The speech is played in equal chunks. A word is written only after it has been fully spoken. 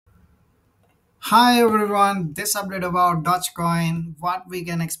Hi everyone, this update about Dogecoin, what we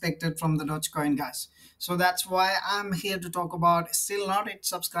can expect it from the Dogecoin guys. So that's why I'm here to talk about. Still not yet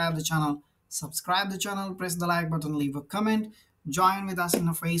subscribe the channel. Subscribe the channel, press the like button, leave a comment, join with us in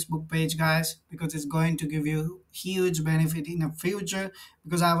a Facebook page guys because it's going to give you huge benefit in the future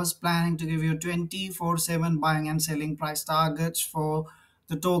because I was planning to give you 24/7 buying and selling price targets for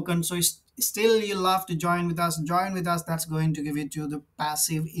the token. So still you love to join with us. That's going to give it you the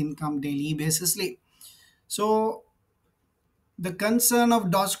passive income daily basisly. So the concern of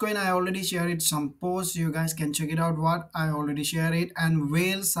Dogecoin, I already shared some posts. You guys can check it out. What I already shared it. And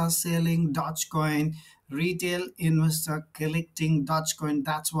whales are selling Dogecoin. Retail investor collecting Dogecoin.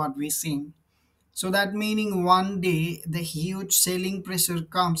 That's what we're seeing. So that meaning one day the huge selling pressure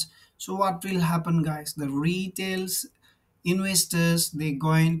comes. So what will happen, guys? The retails investors they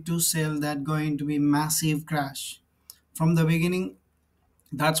going to sell. That going to be massive crash from the beginning.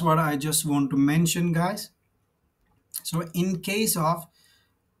 That's what I just want to mention, guys. So in case of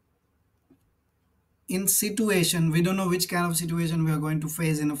in situation we don't know which kind of situation we are going to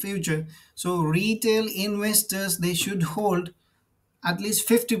face in the future, so retail investors they should hold at least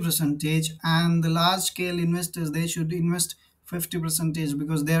 50 percentage, and the large scale investors they should invest 50 percentage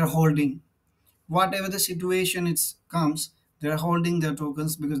because they are holding whatever the situation it comes. They are holding their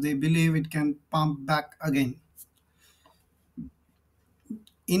tokens because they believe it can pump back again.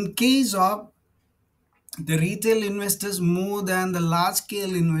 In case of the retail investors more than the large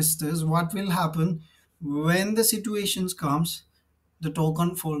scale investors, what will happen when the situations comes? The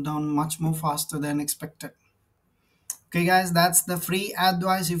token fall down much more faster than expected. Okay guys, that's the free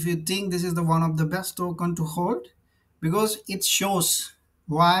advice. If you think this is the one of the best token to hold, because it shows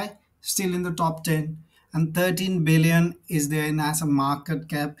why still in the top 10 and 13 billion is there in as a market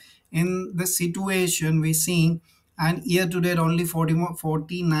cap in the situation we seeing, and year to date only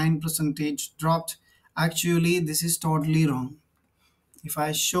 49 percentage dropped. Actually this is totally wrong. If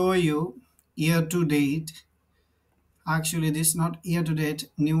I show you year to date, actually this is not year to date,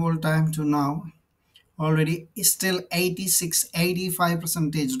 new all time to now, already is still 86 85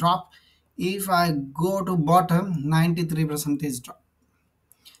 percentage drop. If I go to bottom, 93 percentage drop.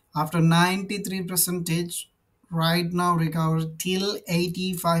 After 93 percentage, right now recover till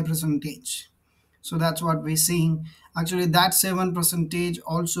 85 percentage. So that's what we're seeing. Actually that 7 percentage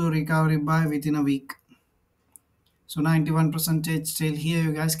also recovery by within a week. So 91 percentage still here.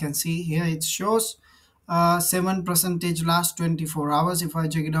 You guys can see here it shows 7 percentage last 24 hours. If I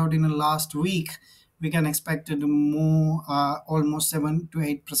check it out in the last week, we can expect it more, almost 7 to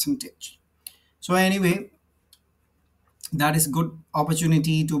 8 percentage. So anyway, that is good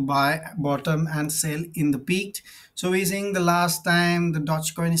opportunity to buy bottom and sell in the peak. So we're seeing the last time the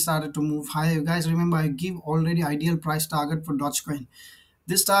Dogecoin started to move higher. You guys remember I give already ideal price target for Dogecoin.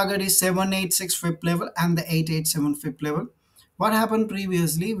 This target is 786 fib level and the 887 fib level. What happened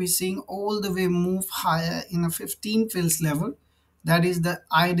previously, we're seeing all the way move higher in a 15 fills level. That is the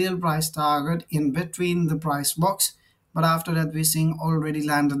ideal price target in between the price box. But after that, we're seeing already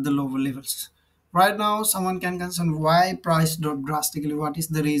landed the lower levels. Right now, someone can concern why price dropped drastically. What is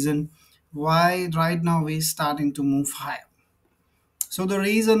the reason? Why right now we're starting to move higher? So the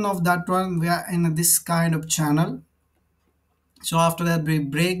reason of that one, we are in this kind of channel. So after that we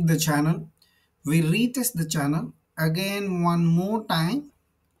break the channel, we retest the channel again one more time.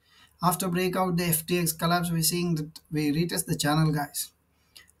 After breakout the FTX collapse, we're seeing that we retest the channel guys,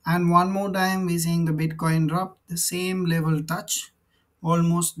 and one more time we're seeing the Bitcoin drop, the same level touch,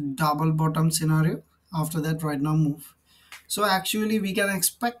 almost double bottom scenario. After that right now move. So actually we can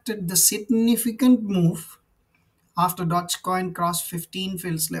expect it the significant move after Dogecoin cross 15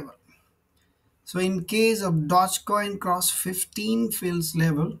 fills level. So in case of Dogecoin cross 15 fills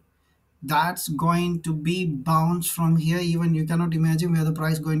level, that's going to be bounce from here. Even you cannot imagine where the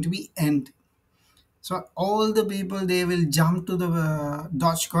price going to be end. So all the people they will jump to the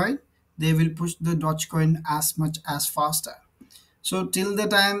Dogecoin. They will push the Dogecoin as much as faster. So till the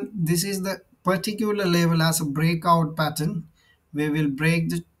time this is the particular level as a breakout pattern, we will break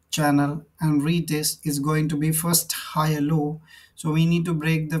the channel and retest is going to be first higher low. So we need to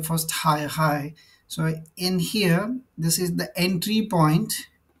break the first higher high. So in here, this is the entry point.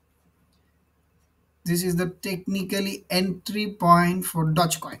 This is the technically entry point for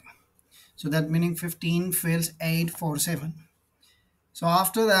Dogecoin. So that meaning 15 fails 847. So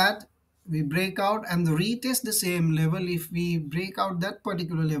after that, we break out and retest the same level. If we break out that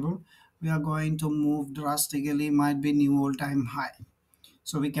particular level, we are going to move drastically, might be new all-time high.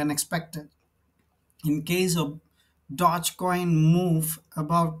 So we can expect it. In case of Dogecoin move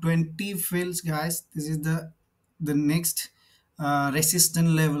about 20 fills, guys, this is the next resistant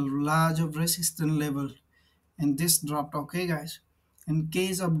level, large of resistant level, and this dropped. Okay guys, in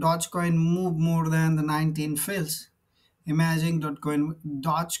case of Dogecoin move more than the 19 fills, imagine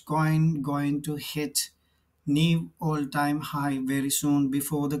Dogecoin going to hit new all-time high very soon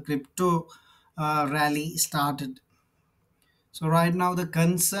before the crypto rally started. So right now the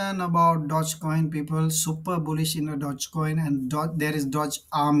concern about Dogecoin, people super bullish in a Dogecoin, and there is Doge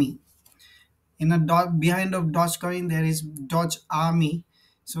army. In a behind of Dogecoin there is Doge army.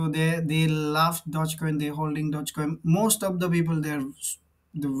 So they love Dogecoin, they holding Dogecoin. Most of the people, they're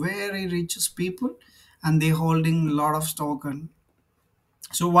the very richest people, and they holding a lot of token.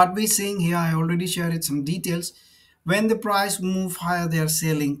 So what we're seeing here, I already shared some details. When the price move higher, they are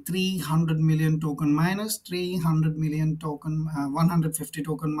selling 300 million token minus, 300 million token, 150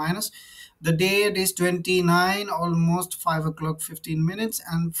 token minus. The date is 29, almost 5 o'clock 15 minutes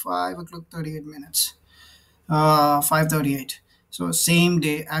and 5 o'clock 38 minutes. 5:38. So same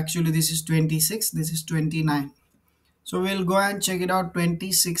day. Actually, this is 26. This is 29. So we'll go and check it out.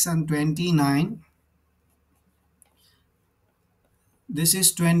 26 and 29. This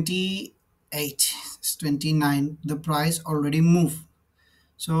is 28. It's 29. The price already moved.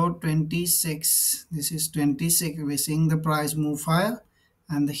 So 26. This is 26. We're seeing the price move higher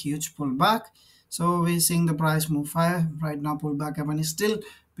and the huge pullback. So we're seeing the price move higher. Right now, pullback happen is still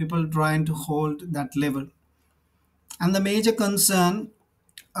people trying to hold that level. And the major concern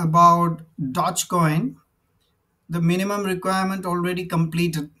about Dogecoin, the minimum requirement already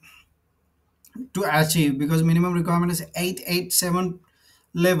completed to achieve, because minimum requirement is 887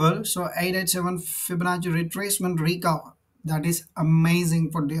 level. So 887 Fibonacci retracement recover. That is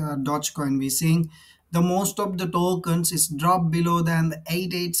amazing for the Dogecoin. We're seeing the most of the tokens is dropped below than the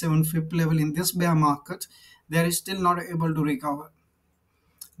 887 fib level in this bear market. They are still not able to recover.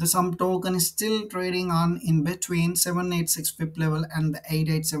 The some token is still trading on in between 786 fib level and the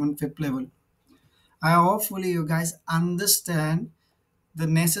 887 fib level. I hopefully you guys understand the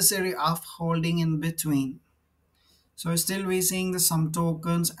necessary of holding in between. So still we seeing the some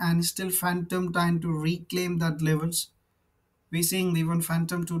tokens and still phantom trying to reclaim that levels. We seeing even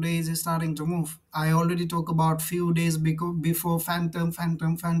phantom today is starting to move. I already talked about few days before phantom,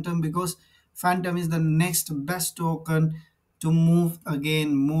 because phantom is the next best token to move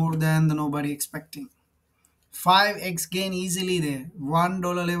again more than the nobody expecting. 5x gain easily there.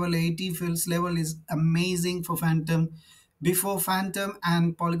 $1 level, 80 fills level is amazing for phantom. Before phantom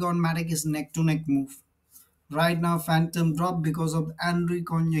and polygon matic is neck to neck move. Right now phantom dropped because of Andrew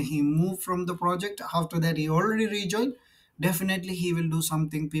Konya. He moved from the project. After that he already rejoined. Definitely he will do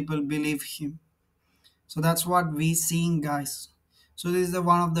something, people believe him. So that's what we seeing guys. So this is the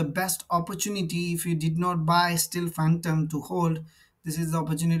one of the best opportunity. If you did not buy still phantom to hold, this is the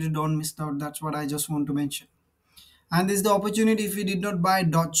opportunity, don't miss out. That's what I just want to mention. And this is the opportunity if you did not buy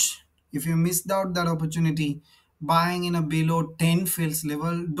Doge. If you missed out that opportunity, buying in a below 10 fills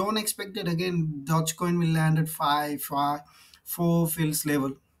level, don't expect it again. Dogecoin will land at 4 fills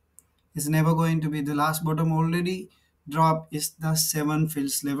level. It's never going to be. The last bottom already drop is the 7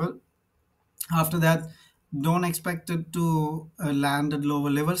 fills level. After that, don't expect it to land at lower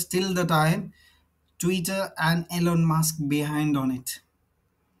levels till the time Twitter and Elon Musk behind on it.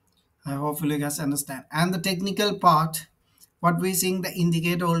 I hopefully you guys understand. And the technical part, what we're seeing, the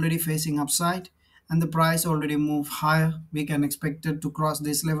indicator already facing upside and the price already move higher. We can expect it to cross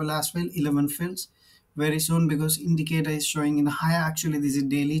this level as well, 11 fills very soon, because indicator is showing in higher. Actually, this is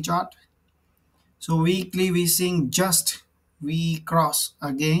daily chart. So weekly we're seeing just we cross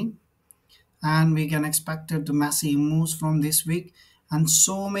again, and we can expect it to massive moves from this week. And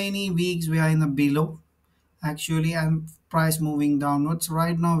so many weeks we are in the below actually, and price moving downwards.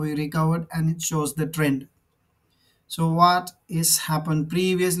 Right now we recovered and it shows the trend. So what is happened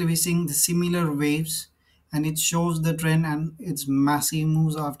previously, we seeing the similar waves and it shows the trend, and it's massive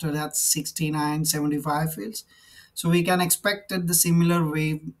moves after that 69 75 fields. So we can expect that the similar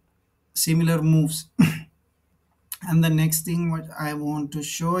wave, similar moves. And the next thing what I want to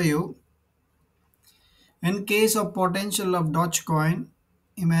show you, in case of potential of Dogecoin,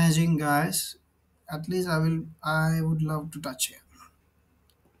 imagine guys, at least I would love to touch here.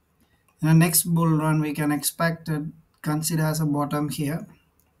 In the next bull run, we can expect it, consider as a bottom here.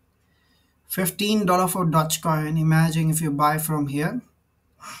 $15 for Dogecoin. Imagine if you buy from here,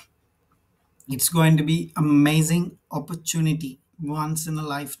 it's going to be amazing opportunity once in a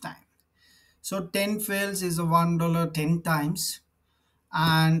lifetime. So 10 fails is a $1 10 times,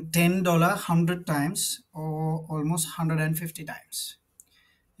 and $10 100 times, or almost 150 times.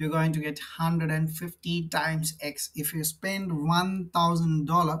 You're going to get 150 times X. If you spend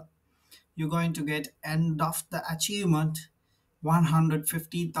 $1,000, you're going to get end of the achievement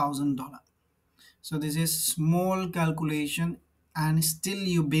 $150,000. So this is small calculation, and still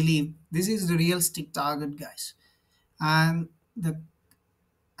you believe this is the realistic target, guys. And the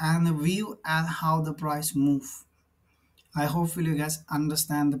view and how the price move. I hopefully you guys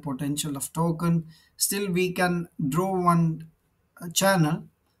understand the potential of token. Still we can draw one channel.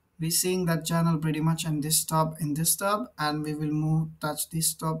 We're seeing that channel pretty much in this stop, and we will move touch this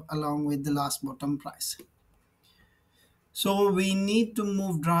stop along with the last bottom price. So we need to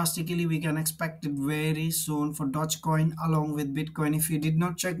move drastically. We can expect it very soon for Dogecoin along with Bitcoin. If you did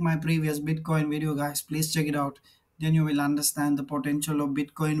not check my previous Bitcoin video, guys, please check it out. Then you will understand the potential of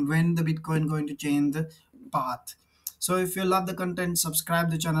Bitcoin, when the Bitcoin going to change the path. So if you love the content, subscribe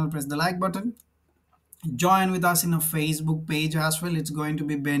the channel, press the like button. Join with us in a Facebook page as well. It's going to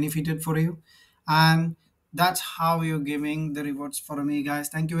be benefited for you. And that's how you're giving the rewards for me, guys.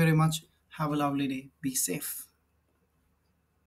 Thank you very much. Have a lovely day. Be safe.